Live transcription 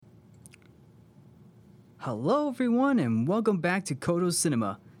Hello, everyone, and welcome back to Codo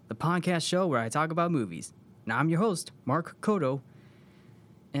Cinema, the podcast show where I talk about movies. Now, I'm your host, Mark Codo,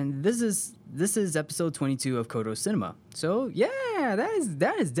 and this is episode 22 of Codo Cinema. So, yeah,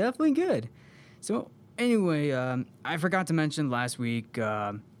 that is definitely good. So, anyway, I forgot to mention last week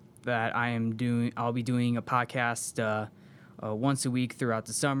that I'll be doing a podcast once a week throughout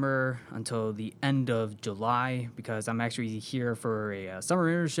the summer until the end of July, because I'm actually here for a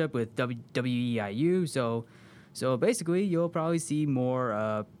summer internship with WEIU. So basically, you'll probably see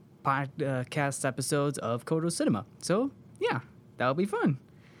more podcast episodes of Codo Cinema. So yeah, that'll be fun.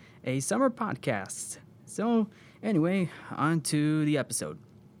 A summer podcast. So anyway, on to the episode.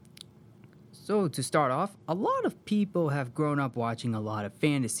 So to start off, a lot of people have grown up watching a lot of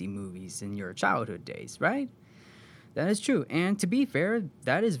fantasy movies in your childhood days, right? That is true, and to be fair,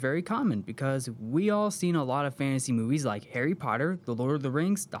 that is very common because we all seen a lot of fantasy movies like Harry Potter, The Lord of the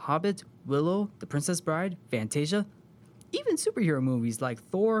Rings, The Hobbit, Willow, The Princess Bride, Fantasia, even superhero movies like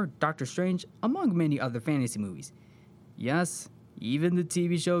Thor, Doctor Strange, among many other fantasy movies. Yes, even the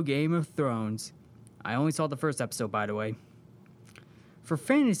TV show Game of Thrones. I only saw the first episode, by the way. For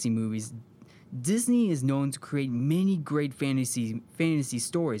fantasy movies, Disney is known to create many great fantasy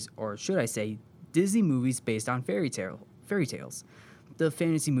stories, or should I say, Disney movies based on fairy tales. The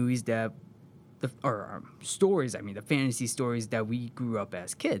fantasy movies the fantasy stories that we grew up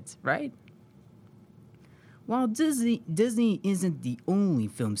as kids, right? While Disney isn't the only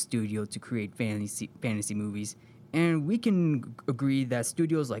film studio to create fantasy movies, and we can agree that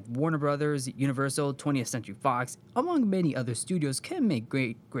studios like Warner Brothers, Universal, 20th Century Fox, among many other studios, can make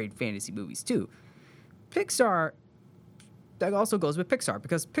great fantasy movies too. That also goes with Pixar,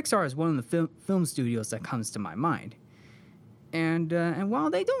 because Pixar is one of the film studios that comes to my mind. And while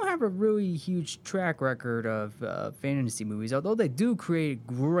they don't have a really huge track record of fantasy movies, although they do create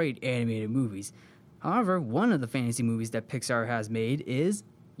great animated movies, however, one of the fantasy movies that Pixar has made is,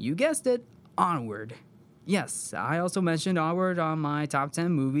 you guessed it, Onward. Yes, I also mentioned Onward on my top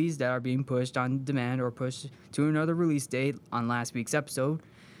 10 movies that are being pushed on demand or pushed to another release date on last week's episode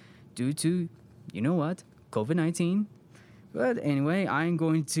due to, you know what, COVID-19. But anyway, I'm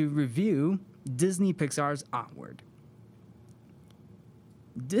going to review Disney Pixar's Onward.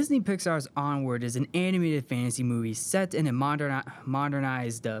 Disney Pixar's Onward is an animated fantasy movie set in a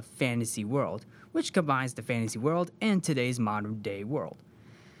modernized fantasy world, which combines the fantasy world and today's modern-day world.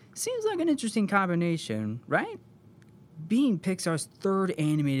 Seems like an interesting combination, right? Being Pixar's third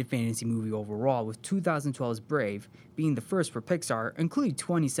animated fantasy movie overall, with 2012's Brave being the first for Pixar, including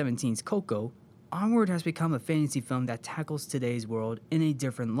 2017's Coco, Onward has become a fantasy film that tackles today's world in a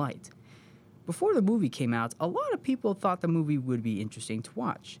different light. Before the movie came out, a lot of people thought the movie would be interesting to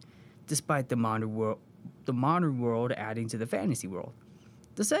watch, despite the modern world adding to the fantasy world.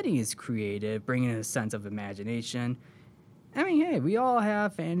 The setting is creative, bringing a sense of imagination. I mean, hey, we all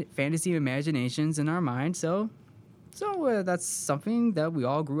have fantasy imaginations in our mind, so that's something that we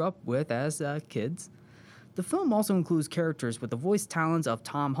all grew up with as kids. The film also includes characters with the voice talents of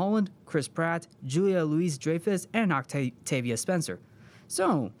Tom Holland, Chris Pratt, Julia Louis-Dreyfus, and Octavia Spencer.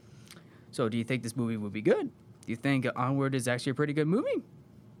 So do you think this movie would be good? Do you think Onward is actually a pretty good movie?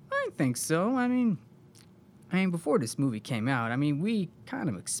 I think so. I mean, before this movie came out, we kind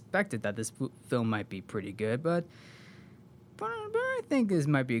of expected that this film might be pretty good, but I think this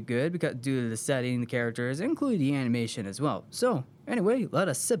might be good because due to the setting, the characters, including the animation as well. So anyway, let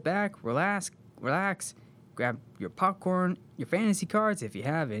us sit back, relax. Grab your popcorn, your fantasy cards, if you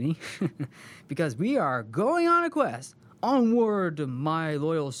have any, because we are going on a quest. Onward, my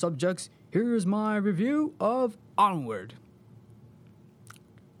loyal subjects. Here's my review of Onward.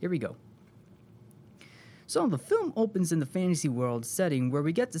 Here we go. So the film opens in the fantasy world setting where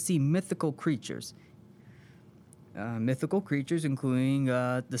we get to see mythical creatures. Mythical creatures including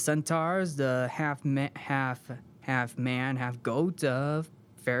the centaurs, the half man, half goat,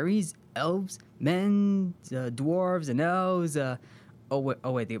 fairies, elves, men, dwarves, and elves.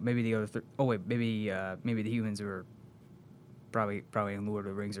 Maybe the humans were probably in Lord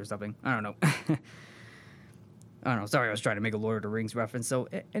of the Rings or something. I don't know. Sorry, I was trying to make a Lord of the Rings reference. So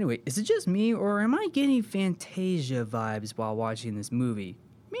anyway, is it just me, or am I getting Fantasia vibes while watching this movie?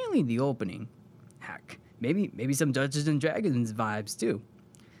 Mainly the opening. Heck, maybe some Dungeons and Dragons vibes too.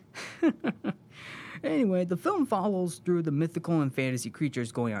 Anyway, the film follows through the mythical and fantasy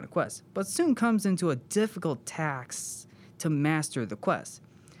creatures going on a quest, but soon comes into a difficult task to master the quest,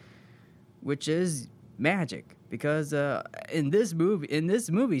 which is magic. Because in this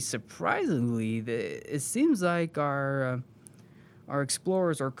movie, surprisingly, it seems like our our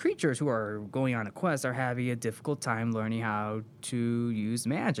explorers or creatures who are going on a quest are having a difficult time learning how to use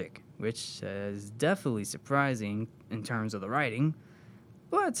magic, which is definitely surprising in terms of the writing.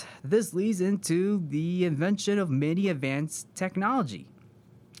 But this leads into the invention of many advanced technology.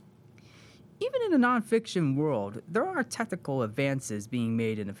 Even in a nonfiction world, there are technical advances being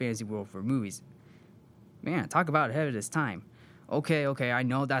made in the fantasy world for movies. Man, talk about ahead of its time. Okay, I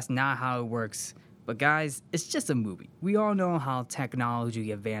know that's not how it works, but guys, it's just a movie. We all know how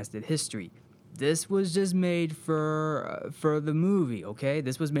technology advanced in history. This was just made for the movie, okay?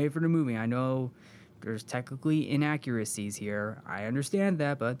 This was made for the movie. I know there's technically inaccuracies here. I understand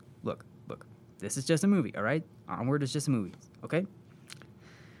that, but look. This is just a movie, all right? Onward is just a movie, okay?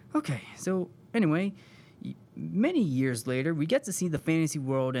 Okay, so anyway, many years later, we get to see the fantasy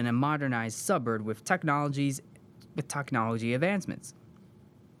world in a modernized suburb with technology advancements.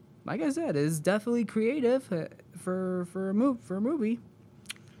 Like I said, it's definitely creative for a movie.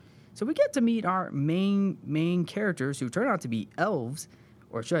 So we get to meet our main characters who turn out to be elves,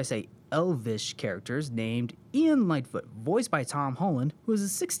 or should I say elvish characters, named Ian Lightfoot, voiced by Tom Holland, who is a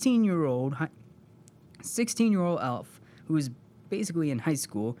 16-year-old elf who is basically in high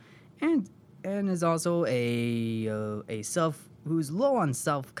school and is also who's low on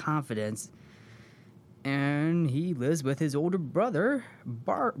self-confidence, and he lives with his older brother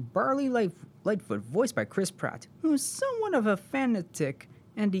Barley Lightfoot, voiced by Chris Pratt, who is somewhat of a fanatic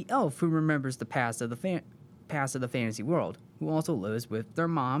and the elf who remembers the past of the fantasy world, who also lives with their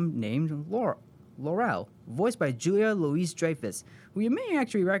mom named Laurel, voiced by Julia Louis-Dreyfus, who you may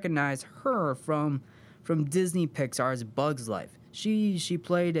actually recognize her from Disney Pixar's Bug's Life. She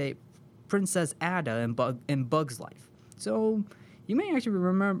played a Princess Ada in Bug's Life. So you may actually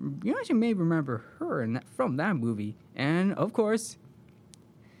remember her from that movie. And of course,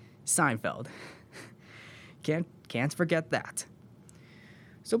 Seinfeld. Can't forget that.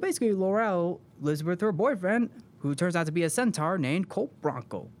 So basically, Laurel lives with her boyfriend, who turns out to be a centaur named Colt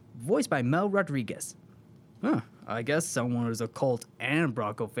Bronco, voiced by Mel Rodriguez. Huh, I guess someone is a Colt and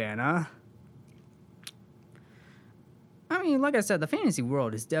Bronco fan, huh? I mean, like I said, the fantasy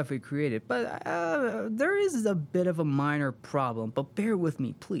world is definitely creative, but there is a bit of a minor problem, but bear with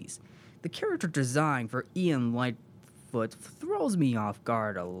me, please. The character design for Ian Lightfoot throws me off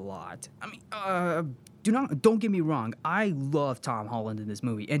guard a lot. I mean, don't get me wrong, I love Tom Holland in this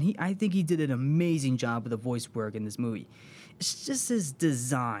movie, and I think he did an amazing job with the voice work in this movie. It's just his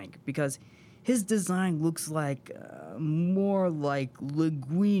design, because his design looks like more like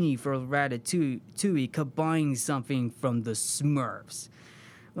Linguini for Ratatouille combining something from the Smurfs.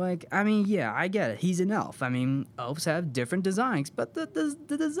 Like, I mean, yeah, I get it. He's an elf. I mean, elves have different designs, but the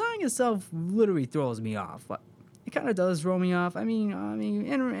design itself literally throws me off. It kind of does throw me off. I mean,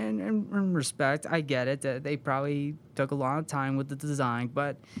 in respect, I get it that they probably took a lot of time with the design,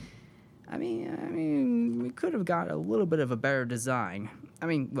 but I mean, we could have got a little bit of a better design. I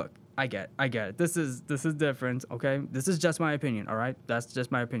mean, look, I get it. This is different, okay? This is just my opinion, all right? That's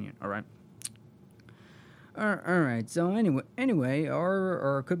just my opinion, all right? All right. So anyway,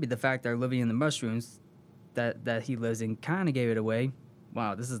 or it could be the fact they're living in the mushrooms that he lives in kind of gave it away.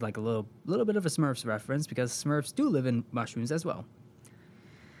 Wow, this is like a little bit of a Smurfs reference, because Smurfs do live in mushrooms as well.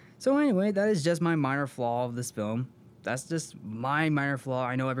 So anyway, that is just my minor flaw of this film. That's just my minor flaw.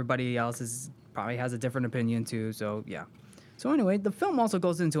 I know everybody else probably has a different opinion too, so yeah. So anyway, the film also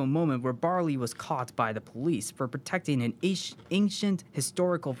goes into a moment where Barley was caught by the police for protecting an ancient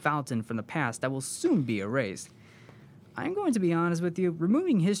historical fountain from the past that will soon be erased. I'm going to be honest with you,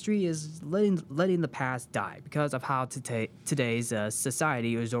 removing history is letting the past die because of how today's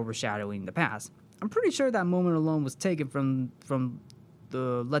society is overshadowing the past. I'm pretty sure that moment alone was taken from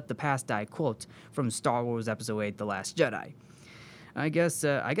the "Let the Past Die" quote from Star Wars Episode 8: The Last Jedi. I guess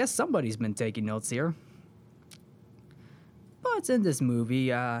somebody's been taking notes here. But in this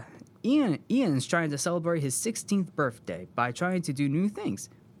movie, Ian's trying to celebrate his 16th birthday by trying to do new things,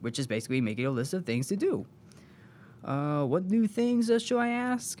 which is basically making a list of things to do. What new things should I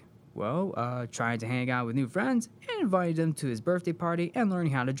ask? Well, trying to hang out with new friends and inviting them to his birthday party and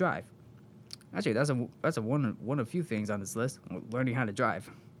learning how to drive. Actually, that's one of few things on this list, learning how to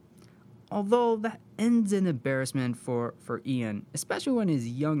drive. Although that ends in embarrassment for Ian, especially when his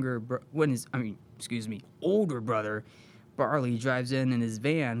older brother Barley drives in his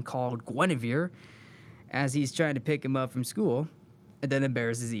van called Guinevere as he's trying to pick him up from school, and then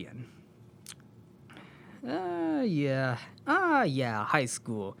embarrasses Ian. High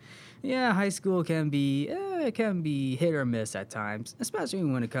school. Yeah, high school can be hit or miss at times, especially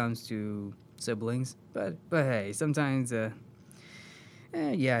when it comes to siblings. But hey, sometimes it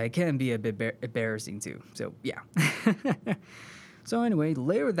can be a bit embarrassing too. So yeah. So anyway,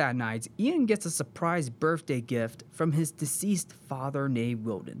 later that night, Ian gets a surprise birthday gift from his deceased father named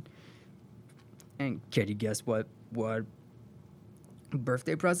Wilden. And can you guess what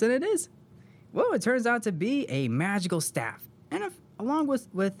birthday present it is? Well, it turns out to be a magical staff, and along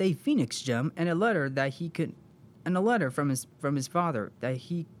with a phoenix gem and a letter from his father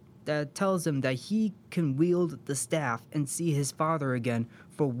that tells him that he can wield the staff and see his father again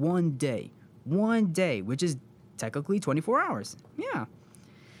for one day, which is technically 24 hours. Yeah.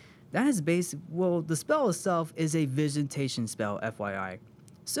 That is basic. Well, the spell itself is a visitation spell, FYI.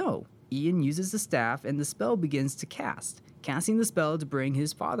 So, Ian uses the staff and the spell begins to casting the spell to bring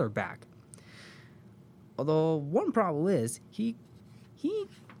his father back. Although, one problem is, he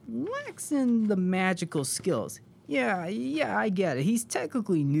lacks in the magical skills. Yeah, I get it. He's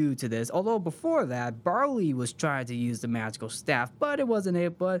technically new to this. Although before that, Barley was trying to use the magical staff, but it wasn't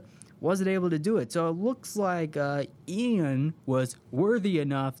able to do it. So it looks like Ian was worthy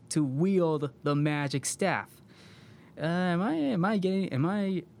enough to wield the magic staff. Am I getting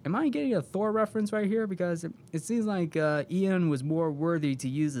a Thor reference right here? Because it seems like Ian was more worthy to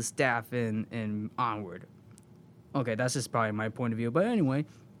use the staff in Onward. Okay, that's just probably my point of view. But anyway,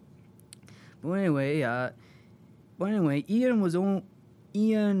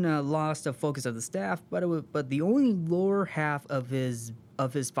 Ian lost the focus of the staff, but the only lower half of his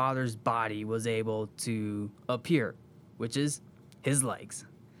father's body was able to appear, which is his legs.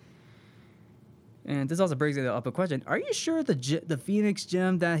 And this also brings up a question: are you sure the Phoenix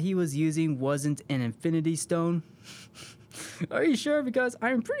gem that he was using wasn't an Infinity Stone? Are you sure? Because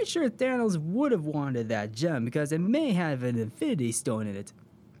I'm pretty sure Thanos would have wanted that gem because it may have an Infinity Stone in it.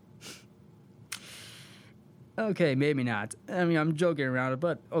 Okay, maybe not. I mean, I'm joking around it,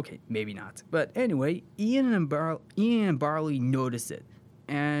 but okay, maybe not. But anyway, Ian and Barley notice it,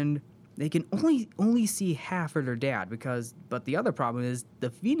 and they can only see half of their dad but the other problem is the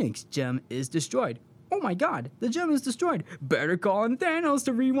Phoenix gem is destroyed. Oh my God, the gem is destroyed. Better call on Thanos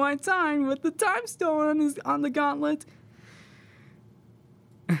to rewind time with the time stone on the gauntlet.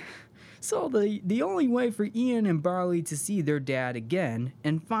 So the only way for Ian and Barley to see their dad again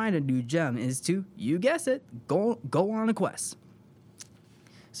and find a new gem is to, you guess it, go on a quest.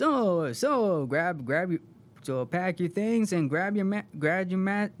 So pack your things and grab your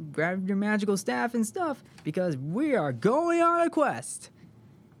magical staff and stuff because we are going on a quest.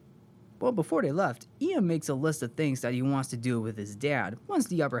 Well, before they left, Ian makes a list of things that he wants to do with his dad once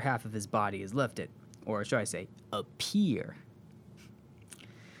the upper half of his body is lifted, or should I say, appear.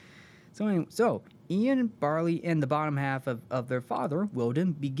 So Ian, Barley, and the bottom half of their father,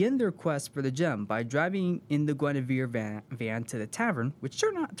 Wilden, begin their quest for the gem by driving in the Guinevere van to the tavern, which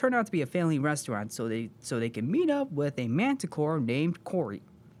turned out to be a family restaurant, so they can meet up with a manticore named Corey,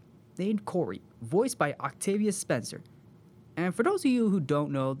 voiced by Octavia Spencer. And for those of you who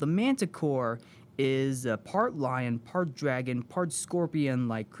don't know, the manticore is a part lion, part dragon, part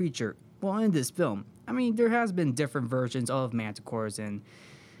scorpion-like creature. Well, in this film, I mean, there has been different versions of manticores in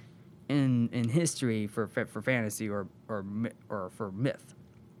history for fantasy or for myth.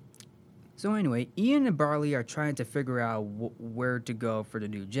 So anyway, Ian and Barley are trying to figure out where to go for the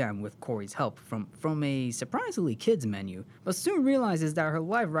new gem with Corey's help from a surprisingly kids menu, but soon realizes that her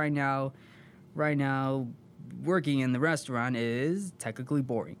life right now working in the restaurant is technically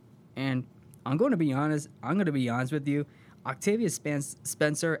boring. And I'm going to be honest with you, Octavia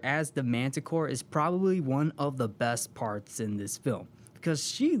Spencer as the Manticore is probably one of the best parts in this film, because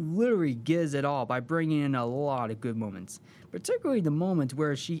she literally gives it all by bringing in a lot of good moments, particularly the moment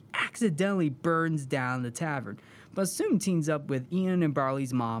where she accidentally burns down the tavern, but soon teams up with Ian and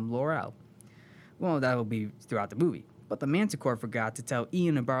Barley's mom, Laurel. Well, that will be throughout the movie, but the Manticore forgot to tell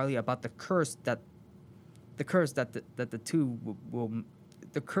Ian and Barley about the curse that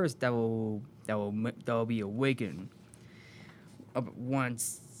will be awakened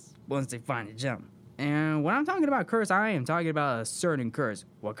once they find the gem. And when I'm talking about curse, I am talking about a certain curse.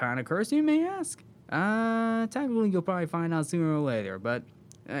 What kind of curse, you may ask? Technically, you'll probably find out sooner or later. But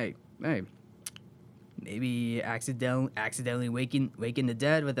hey, maybe accidentally waking the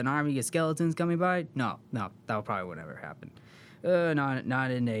dead with an army of skeletons coming by? No, that probably would never happen.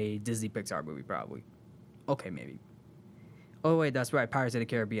 Not in a Disney Pixar movie, probably. Okay, maybe. Oh wait, that's right. Pirates of the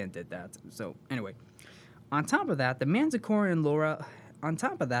Caribbean did that. So anyway, on top of that, the Manticore and Laurel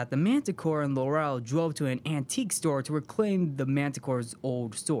drove to an antique store to reclaim the Manticore's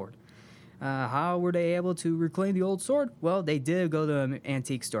old sword. How were they able to reclaim the old sword? Well, they did go to an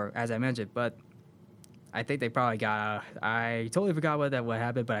antique store, as I mentioned, but I think they probably got out. I totally forgot what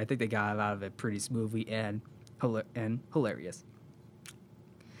happened, but I think they got out of it pretty smoothly and hilarious.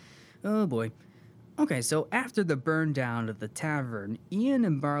 Oh boy. Okay, so after the burn down of the tavern, Ian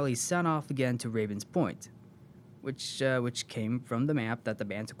and Barley set off again to Raven's Point, which came from the map that the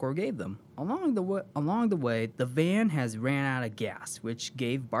Manticore gave them. Along the way, the van has ran out of gas, which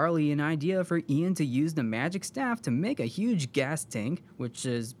gave Barley an idea for Ian to use the magic staff to make a huge gas tank, which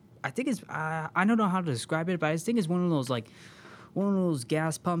is I don't know how to describe it, but I think it's one of those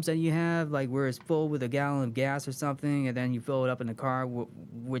gas pumps that you have, like where it's full with a gallon of gas or something, and then you fill it up in the car,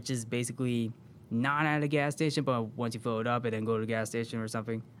 which is basically not at a gas station, but once you fill it up and then go to the gas station or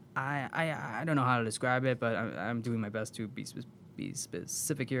something. I don't know how to describe it, but I'm doing my best to be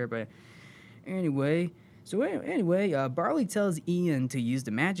specific here. But anyway, Barley tells Ian to use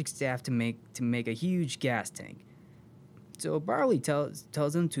the magic staff to make a huge gas tank. So Barley tells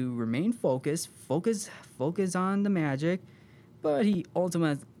him to remain focus on the magic, but he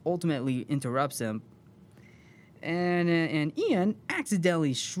ultimately interrupts him. And Ian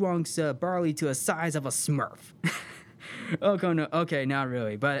accidentally shrunks Barley to a size of a Smurf. Okay, not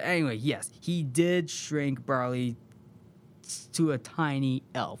really. But anyway, yes, he did shrink Barley to a tiny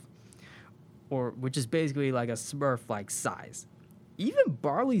elf, which is basically like a Smurf-like size. Even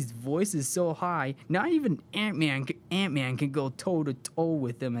Barley's voice is so high, not even Ant-Man can go toe-to-toe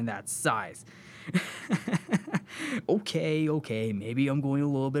with him in that size. Okay, maybe I'm going a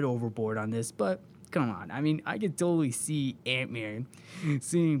little bit overboard on this, but come on. I mean, I could totally see Ant-Man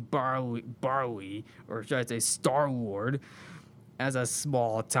seeing Barley, or should I say Star-Lord, as a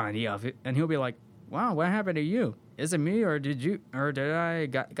small, tiny elf, and he'll be like, "Wow, what happened to you? Is it me, or did I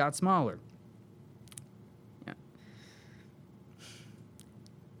got smaller?"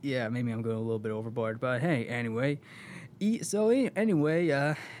 Yeah, maybe I'm going a little bit overboard, but hey, anyway.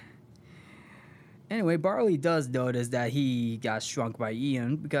 Anyway, Barley does notice that he got shrunk by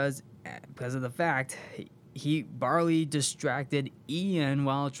Ian because of the fact Barley distracted Ian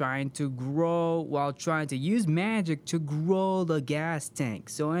while trying to use magic to grow the gas tank.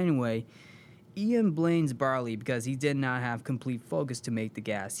 So anyway, Ian blames Barley because he did not have complete focus to make the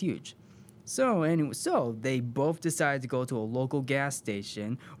gas huge. So they both decide to go to a local gas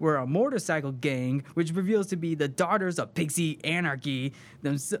station where a motorcycle gang, which reveals to be the Daughters of Pixie Anarchy,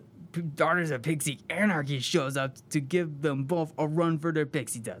 shows up to give them both a run for their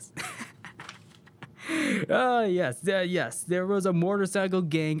pixie dust. Yes, there was a motorcycle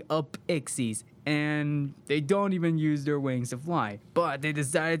gang of pixies, and they don't even use their wings to fly, but they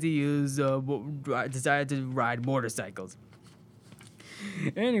decided to ride motorcycles.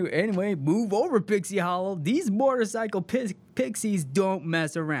 Anyway, move over, Pixie Hollow. These motorcycle pixies don't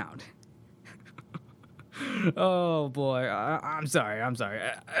mess around. Oh boy, I'm sorry.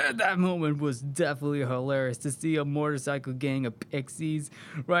 That moment was definitely hilarious to see a motorcycle gang of pixies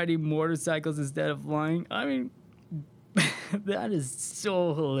riding motorcycles instead of flying. I mean, that is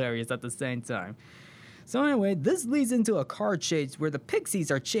so hilarious at the same time. So anyway, this leads into a car chase where the pixies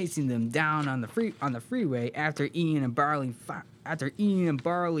are chasing them down on the freeway after Ian and Barley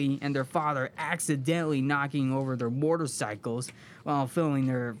and their father accidentally knocking over their motorcycles while filling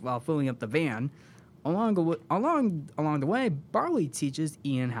up the van. Along the way, Barley teaches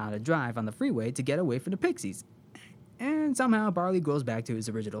Ian how to drive on the freeway to get away from the pixies, and somehow Barley grows back to his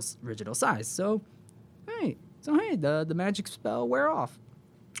original size. So the magic spell wear off,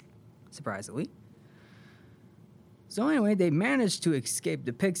 surprisingly. So anyway, they manage to escape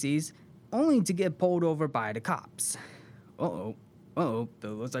the pixies, only to get pulled over by the cops. It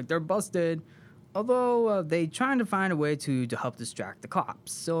looks like they're busted. Although they trying to find a way to help distract the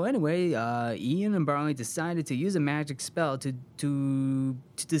cops. So anyway, Ian and Barley decided to use a magic spell to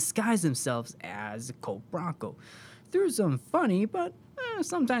disguise themselves as Colt Bronco. Through some funny but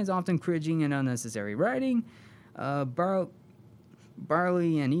sometimes often cringing and unnecessary writing, Barley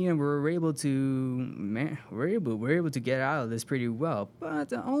and Ian were able to get out of this pretty well,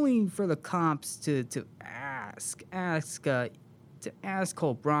 but only for the cops to ask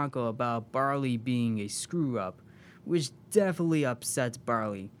Colt Bronco about Barley being a screw-up, which definitely upsets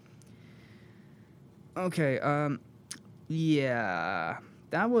Barley. Okay, yeah,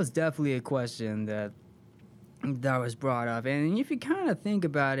 that was definitely a question that was brought up. And if you kind of think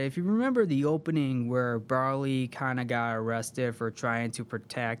about it, if you remember the opening where Barley kind of got arrested for trying to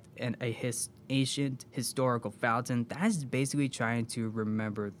protect ancient historical fountain, that's basically trying to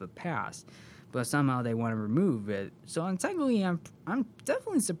remember the past. But somehow they want to remove it. So technically, I'm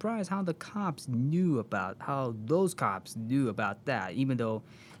definitely surprised how those cops knew about that. Even though,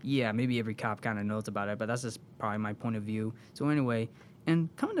 yeah, maybe every cop kind of knows about it, but that's just probably my point of view. So anyway,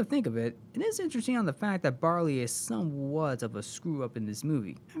 And come to think of it, it is interesting on the fact that Barley is somewhat of a screw up in this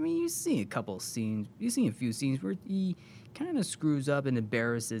movie. I mean, you see a few scenes where he kind of screws up and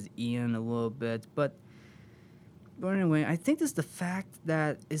embarrasses Ian a little bit, but anyway, I think it's the fact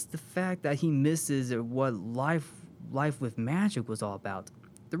that he misses what life with magic was all about.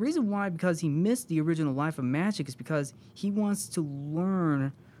 The reason why, because he missed the original life of magic, is because he wants to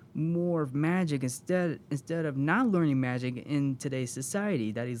learn more of magic instead of not learning magic in today's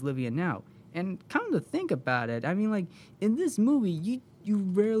society that he's living in now. And come to think about it, I mean, like, in this movie, you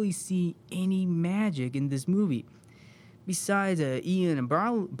rarely see any magic in this movie. Besides Ian and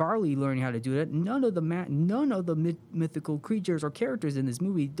Barley learning how to do that, none of the mythical creatures or characters in this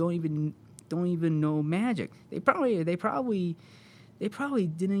movie don't even know magic. They probably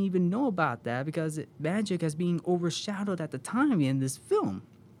didn't even know about that because magic has been overshadowed at the time in this film,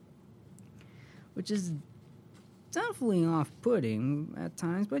 which is definitely off-putting at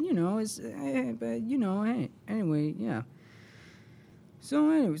times. But hey, anyway, yeah. So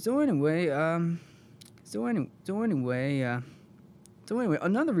anyway,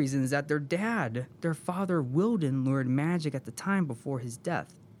 another reason is that their father Wilden, learned magic at the time before his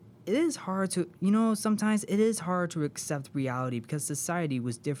death. It is hard to, sometimes it is hard to accept reality because society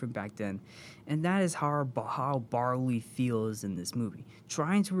was different back then. And that is how Barley feels in this movie,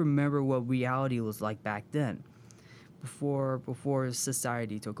 trying to remember what reality was like back then, before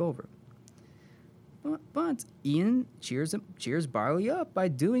society took over. But Ian cheers Barley up by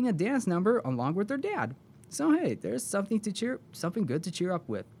doing a dance number along with their dad. So hey, there's something good to cheer up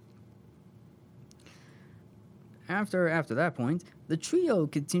with. After that point, the trio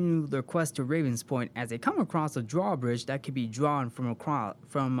continue their quest to Raven's Point as they come across a drawbridge that can be drawn from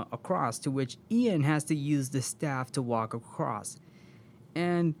across, to which Ian has to use the staff to walk across.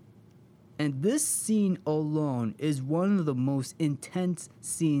 And this scene alone is one of the most intense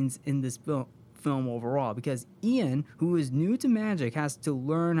scenes in this film overall, because Ian, who is new to magic, has to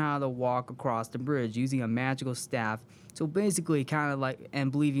learn how to walk across the bridge using a magical staff. So basically, kind of like,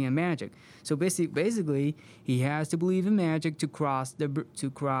 and believing in magic. So basically, he has to believe in magic to cross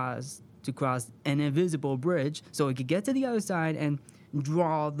an invisible bridge, so he could get to the other side and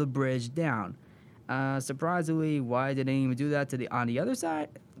draw the bridge down. Surprisingly, why didn't he even do that on the other side?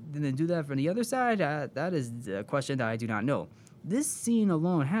 Didn't do that from the other side? That is a question that I do not know. This scene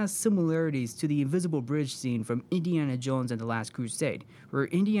alone has similarities to the invisible bridge scene from Indiana Jones and the Last Crusade, where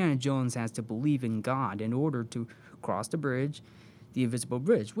Indiana Jones has to believe in God in order to cross the invisible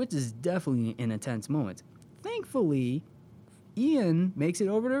bridge, which is definitely an intense moment. Thankfully, Ian makes it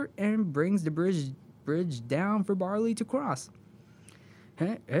over there and brings the bridge down for Barley to cross.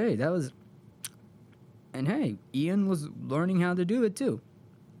 Hey, Ian was learning how to do it too.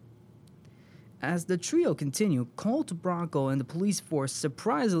 As the trio continued, Colt, Bronco, and the police force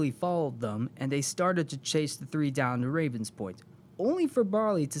surprisingly followed them, and they started to chase the three down to Raven's Point, only for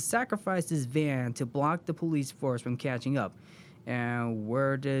Barley to sacrifice his van to block the police force from catching up. And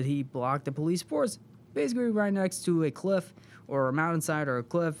where did he block the police force? Basically right next to a cliff, or a mountainside, or a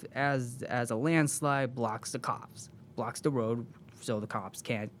cliff, as a landslide blocks the road so the cops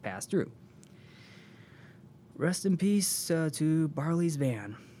can't pass through. Rest in peace to Barley's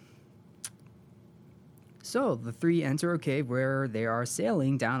van. So, the three enter a cave where they are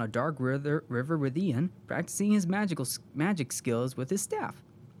sailing down a dark river with Ian, practicing his magic skills with his staff.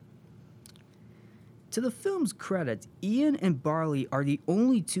 To the film's credit, Ian and Barley are the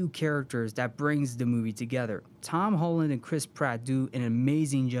only two characters that brings the movie together. Tom Holland and Chris Pratt do an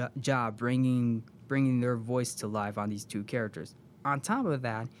amazing job bringing their voice to life on these two characters. On top of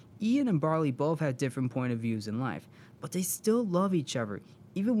that, Ian and Barley both have different point of views in life, but they still love each other,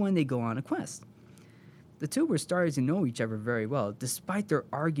 even when they go on a quest. The two were starting to know each other very well, despite their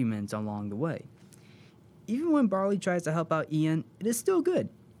arguments along the way. Even when Barley tries to help out Ian, it is still good,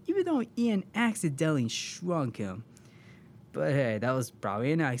 even though Ian accidentally shrunk him. But hey, that was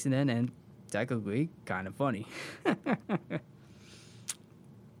probably an accident and technically kind of funny.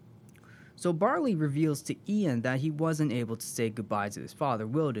 So Barley reveals to Ian that he wasn't able to say goodbye to his father,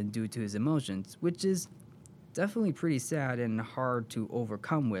 Wilden, due to his emotions, which is definitely pretty sad and hard to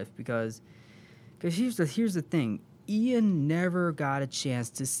overcome with, because here's the thing. Ian never got a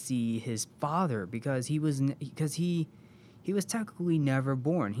chance to see his father because he was technically never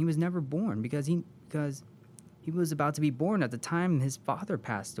born. He was never born because he was about to be born at the time his father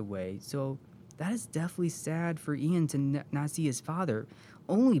passed away. So that is definitely sad for Ian to not see his father.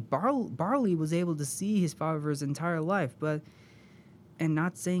 Only Barley was able to see his father for his entire life, and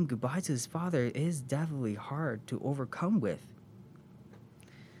not saying goodbye to his father is definitely hard to overcome with.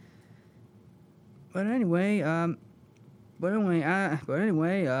 But anyway,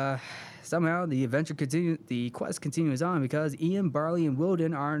 Somehow the quest continues on because Ian, Barley, and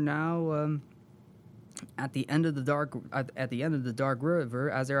Wilden are now at the end of the dark river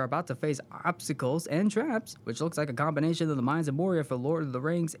as they're about to face obstacles and traps, which looks like a combination of the minds of Moria for Lord of the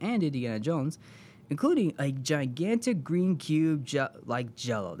Rings and Indiana Jones, including a gigantic green cube like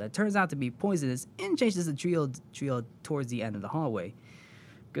Jello that turns out to be poisonous and chases the trio towards the end of the hallway.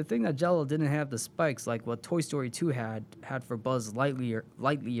 Good thing that Jello didn't have the spikes like what Toy Story 2 had for Buzz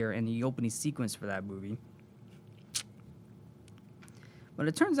Lightyear in the opening sequence for that movie. But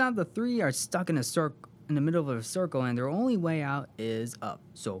it turns out the three are stuck in the middle of a circle, and their only way out is up.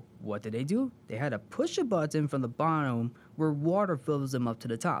 So what did they do? They had to push a button from the bottom where water fills them up to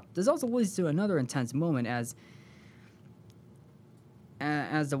the top. This also leads to another intense moment as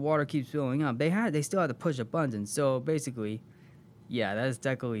the water keeps filling up. They still had to push a button. So basically, yeah, that is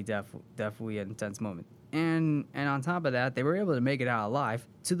definitely an intense moment. And on top of that, they were able to make it out alive.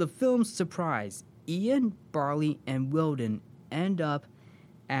 To the film's surprise, Ian, Barley, and Wilden end up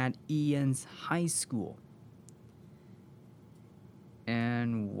at Ian's high school.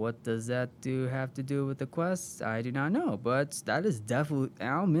 And what does that have to do with the quest? I do not know, but that is definitely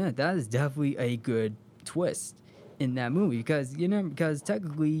a good twist in that movie because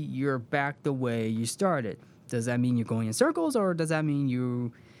technically you're back the way you started. Does that mean you're going in circles, or does that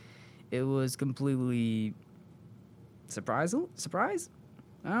mean it was completely surprise?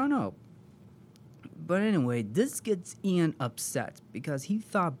 I don't know. But anyway, this gets Ian upset because he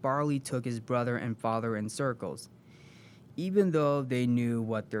thought Barley took his brother and father in circles, even though they knew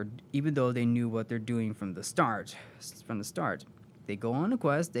what they're doing from the start. They go on a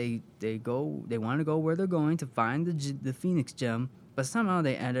quest. They want to go where they're going to find the Phoenix Gem, but somehow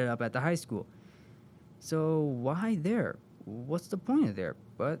they ended up at the high school. So why there? What's the point of there?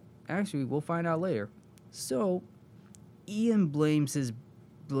 But actually, we'll find out later. So Ian blames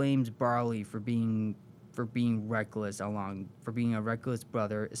Barley for being reckless, for being a reckless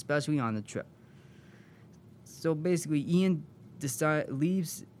brother, especially on the trip. So basically, Ian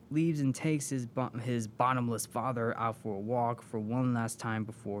leaves and takes his bottomless father out for a walk for one last time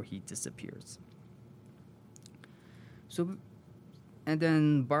before he disappears. And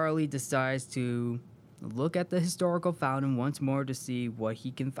then Barley decides to look at the historical fountain once more to see what he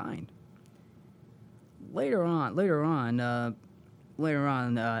can find. Later on,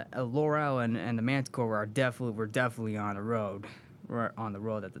 Laurel and the Manticore were definitely on the road. Were on the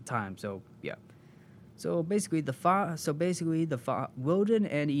road at the time. So yeah. So basically, Wilden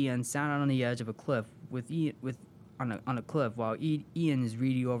and Ian sat on the edge of a cliff on a cliff while Ian is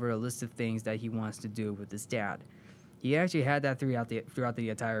reading over a list of things that he wants to do with his dad. He actually had that throughout the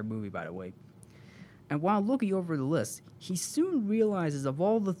entire movie, by the way. And while looking over the list, he soon realizes of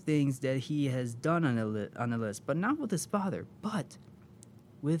all the things that he has done on the list, but not with his father, but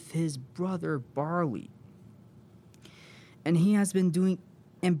with his brother Barley. And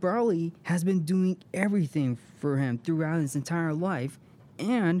Barley has been doing everything for him throughout his entire life,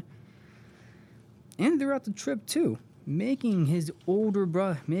 and throughout the trip too, making his older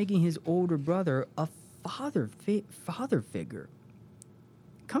brother a father figure.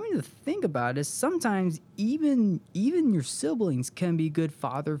 Coming to think about it, sometimes even your siblings can be good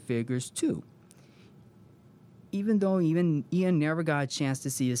father figures too. Even though Ian never got a chance to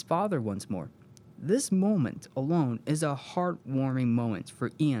see his father once more. This moment alone is a heartwarming moment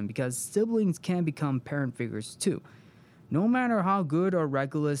for Ian because siblings can become parent figures too. No matter how good or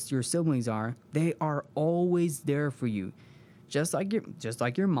reckless your siblings are, they are always there for you, just like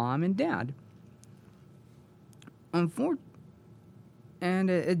your mom and dad.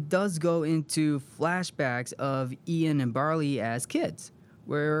 And it does go into flashbacks of Ian and Barley as kids,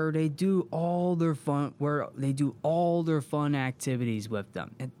 where they do all their fun activities with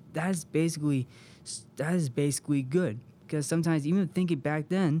them, and that is basically good because sometimes even thinking back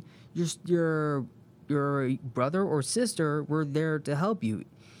then, your brother or sister were there to help you,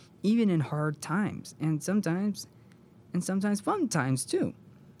 even in hard times, and sometimes fun times too.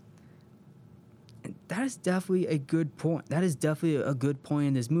 And that is definitely a good point. That is definitely a good point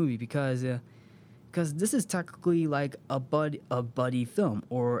in this movie because this is technically like a buddy film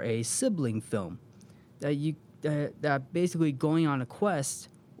or a sibling film that basically going on a quest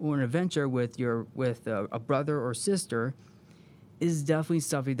or an adventure with a brother or sister is definitely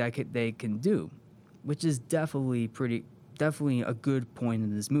something that they can do, which is definitely a good point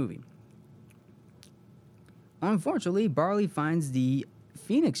in this movie. Unfortunately, Barley finds the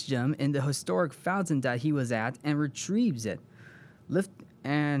Phoenix Gem in the historic fountain that he was at and retrieves it.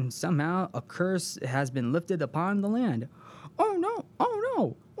 And somehow a curse has been lifted upon the land. Oh no!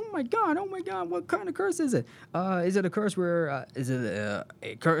 my god, what kind of curse is it? Is it a curse where a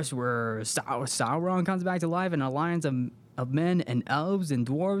curse where Sauron comes back to life and an alliance of men and elves and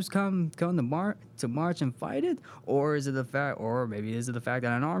dwarves come to march and fight it? Or is it the fact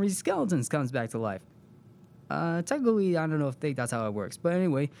that an army of skeletons comes back to life? Technically, I don't know if that's how it works, but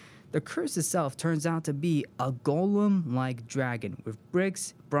anyway, the curse itself turns out to be a golem-like dragon with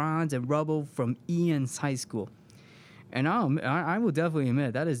bricks, bronze, and rubble from Ian's high school. And I will definitely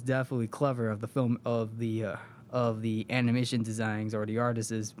admit that is definitely clever of the film of the animation designs or the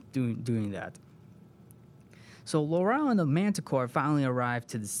artists doing that. So Laurel and the Manticore finally arrive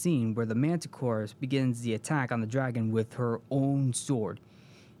to the scene where the Manticore begins the attack on the dragon with her own sword.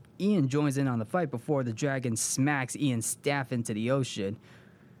 Ian joins in on the fight before the dragon smacks Ian's staff into the ocean.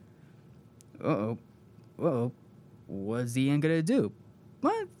 Uh-oh. What's Ian gonna do?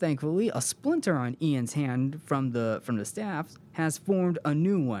 But thankfully, a splinter on Ian's hand from the staff has formed a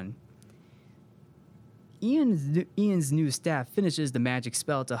new one. Ian's new staff finishes the magic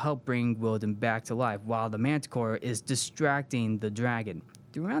spell to help bring Wilden back to life, while the Manticore is distracting the dragon.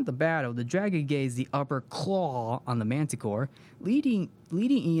 Throughout the battle, the dragon gazed the upper claw on the Manticore, leading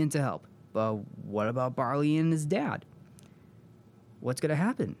Ian to help. But what about Barley and his dad? What's gonna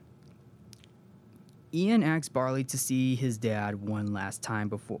happen? Ian asks Barley to see his dad one last time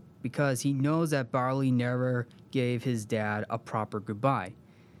because he knows that Barley never gave his dad a proper goodbye.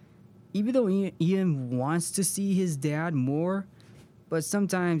 Even though Ian wants to see his dad more, but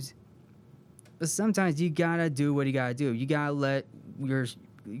sometimes you gotta do what you gotta do. You gotta let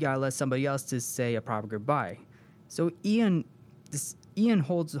somebody else to say a proper goodbye. So Ian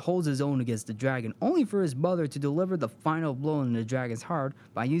holds his own against the dragon, only for his mother to deliver the final blow in the dragon's heart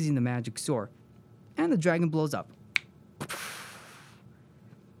by using the magic sword. And the dragon blows up.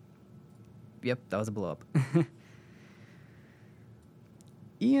 Yep, that was a blow up.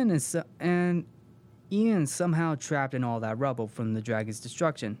 Ian somehow trapped in all that rubble from the dragon's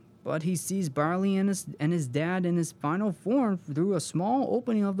destruction, but he sees Barley and his dad in his final form through a small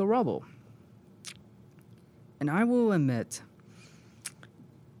opening of the rubble. And I will admit,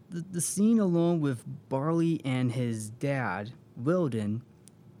 the scene alone with Barley and his dad, Wilden,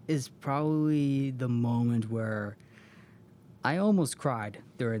 is probably the moment where I almost cried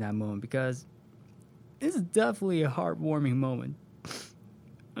during that moment, because it's definitely a heartwarming moment.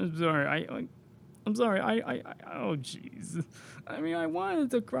 I'm sorry. I'm sorry. Oh, jeez. I mean, I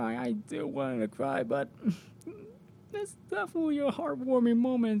wanted to cry. I did want to cry, but it's definitely a heartwarming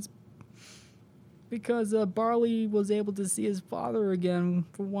moment because Barley was able to see his father again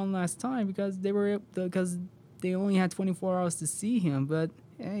for one last time because they only had 24 hours to see him, but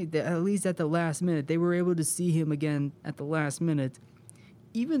hey, at least at the last minute, they were able to see him again at the last minute.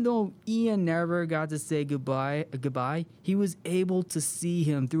 Even though Ian never got to say goodbye, he was able to see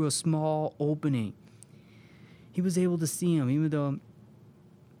him through a small opening. He was able to see him, even though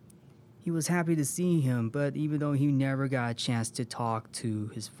he was happy to see him, but even though he never got a chance to talk to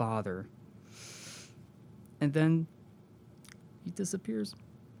his father. And then he disappears.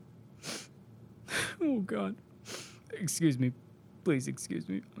 Oh, God. Excuse me. Please excuse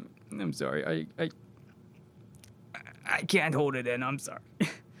me. I'm sorry. I can't hold it in. I'm sorry.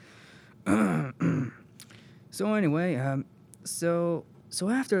 So anyway, so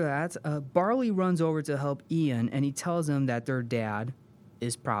after that, Barley runs over to help Ian, and he tells him that their dad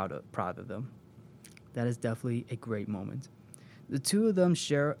is proud of them. That is definitely a great moment. The two of them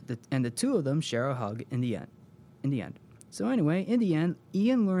share a hug in the end. So anyway, in the end,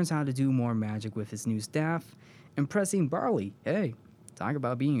 Ian learns how to do more magic with his new staff, impressing Barley. Hey, talk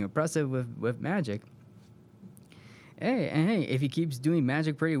about being impressive with magic. Hey, if he keeps doing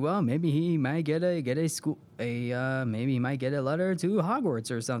magic pretty well, maybe he might get a maybe he might get a letter to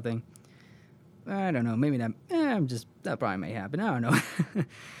Hogwarts or something. I don't know, maybe not. That probably may happen. I don't know.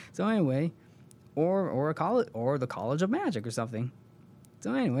 So anyway, or a college, or the College of Magic or something.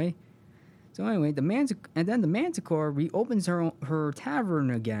 So anyway, the Manticore reopens her tavern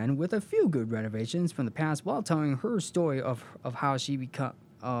again with a few good renovations from the past, while telling her story of how she became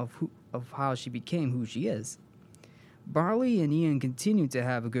who she is. Barley and Ian continue to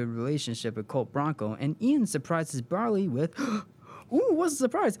have a good relationship with Colt Bronco, and Ian surprises Barley with, "Ooh, what's the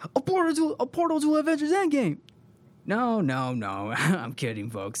surprise? A portal to Avengers Endgame." No, I'm kidding,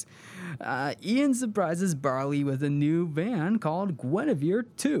 folks. Ian surprises Barley with a new van called Guinevere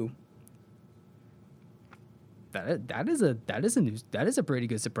 2. That is a pretty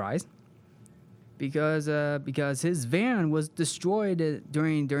good surprise, because his van was destroyed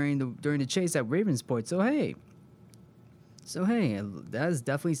during the chase at Raven's Point. So hey, that is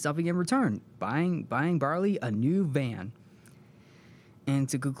definitely something in return. Buying Barley a new van. And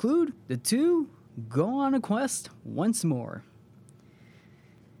to conclude, the two go on a quest once more.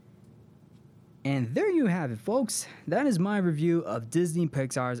 And there you have it, folks. That is my review of Disney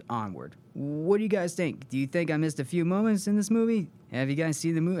Pixar's Onward. What do you guys think? Do you think I missed a few moments in this movie? Have you guys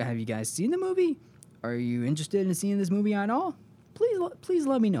seen the movie? Are you interested in seeing this movie at all? Please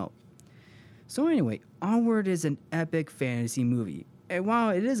let me know. So anyway, Onward is an epic fantasy movie. And while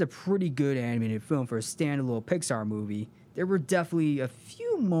it is a pretty good animated film for a standalone Pixar movie, there were definitely a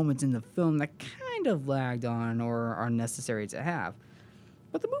few moments in the film that kind of lagged on or are necessary to have.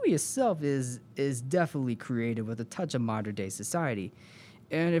 But the movie itself is definitely created with a touch of modern day society.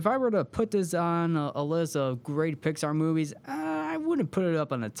 And if I were to put this on a list of great Pixar movies, I wouldn't put it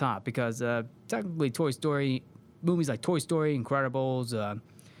up on the top because technically movies like Toy Story, Incredibles,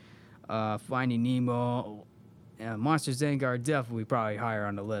 Finding Nemo, Monsters Inc. are definitely probably higher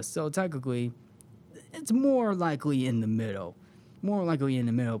on the list. So technically, it's more likely in the middle.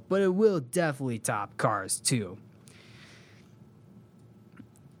 But it will definitely top Cars 2.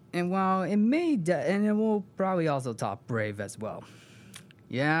 And while it may, and it will probably also top Brave as well.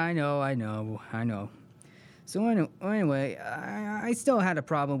 Yeah, I know. So anyway, I still had a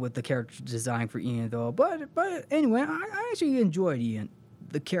problem with the character design for Ian though. But anyway, I actually enjoyed Ian.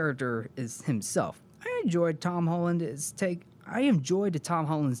 The character is himself. I enjoyed Tom Holland's take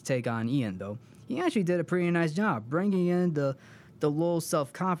on Ian though. He actually did a pretty nice job bringing in the low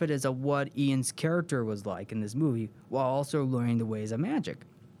self-confidence of what Ian's character was like in this movie, while also learning the ways of magic.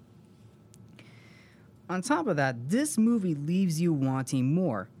 On top of that, this movie leaves you wanting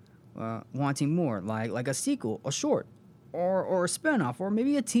more, like a sequel, a short, or a spinoff, or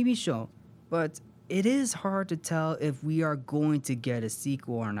maybe a TV show. But it is hard to tell if we are going to get a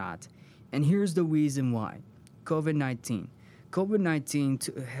sequel or not. And here's the reason why. COVID-19.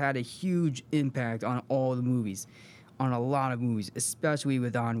 COVID-19 had a huge impact on all the movies, on a lot of movies, especially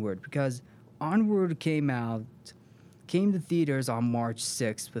with Onward, because Onward came to theaters on March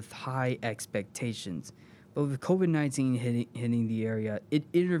 6th with high expectations. But with COVID-19 hitting the area, it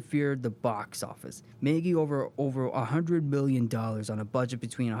interfered the box office, making over $100 million on a budget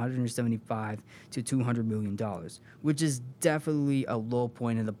between $175 to $200 million, which is definitely a low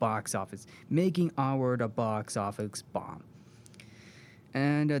point in the box office, making Onward a box office bomb.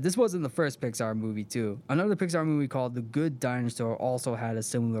 And this wasn't the first Pixar movie, too. Another Pixar movie called The Good Dinosaur also had a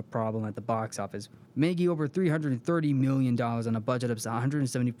similar problem at the box office, making over $330 million on a budget of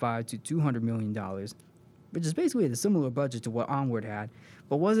 $175 to $200 million, which is basically a similar budget to what Onward had.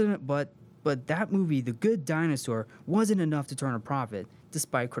 But that movie, The Good Dinosaur, wasn't enough to turn a profit,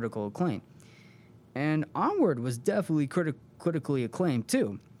 despite critical acclaim. And Onward was definitely critically acclaimed,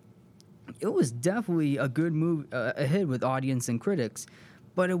 too. It was definitely a good movie, a hit with audience and critics,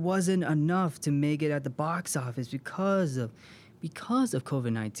 but it wasn't enough to make it at the box office because of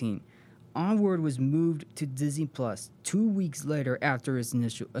COVID-19. Onward was moved to Disney Plus 2 weeks later after its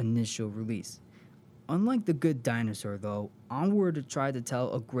initial release. Unlike The Good Dinosaur, though, Onward tried to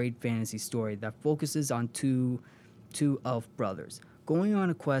tell a great fantasy story that focuses on two elf brothers going on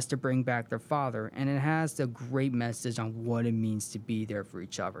a quest to bring back their father, and it has a great message on what it means to be there for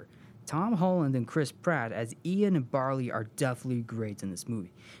each other. Tom Holland and Chris Pratt as Ian and Barley are definitely great in this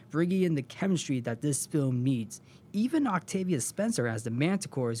movie, bringing in the chemistry that this film needs. Even Octavia Spencer as the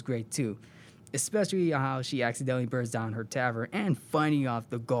Manticore is great too, especially how she accidentally burns down her tavern and fighting off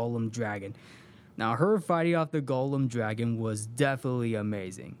the Golem Dragon. Now, her fighting off the Golem Dragon was definitely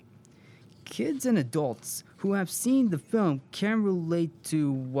amazing. Kids and adults who have seen the film can relate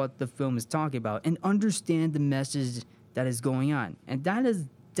to what the film is talking about and understand the message that is going on, and that is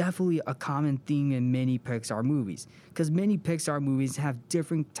definitely a common theme in many Pixar movies, because many Pixar movies have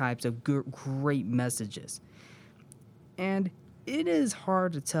different types of great messages. And it is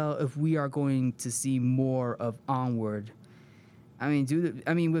hard to tell if we are going to see more of Onward.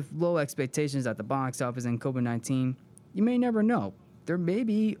 With low expectations at the box office and COVID-19, you may never know. There may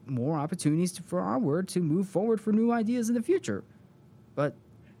be more opportunities for Onward to move forward for new ideas in the future. But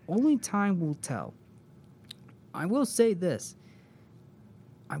only time will tell. I will say this.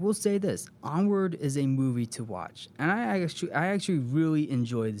 Onward is a movie to watch. And I actually really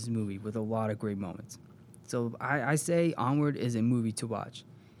enjoyed this movie with a lot of great moments. So I say Onward is a movie to watch.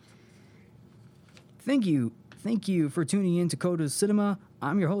 Thank you for tuning in to Codo's Cinema.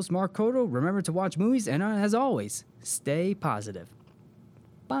 I'm your host, Mark Codo. Remember to watch movies, and as always, stay positive.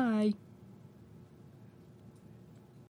 Bye.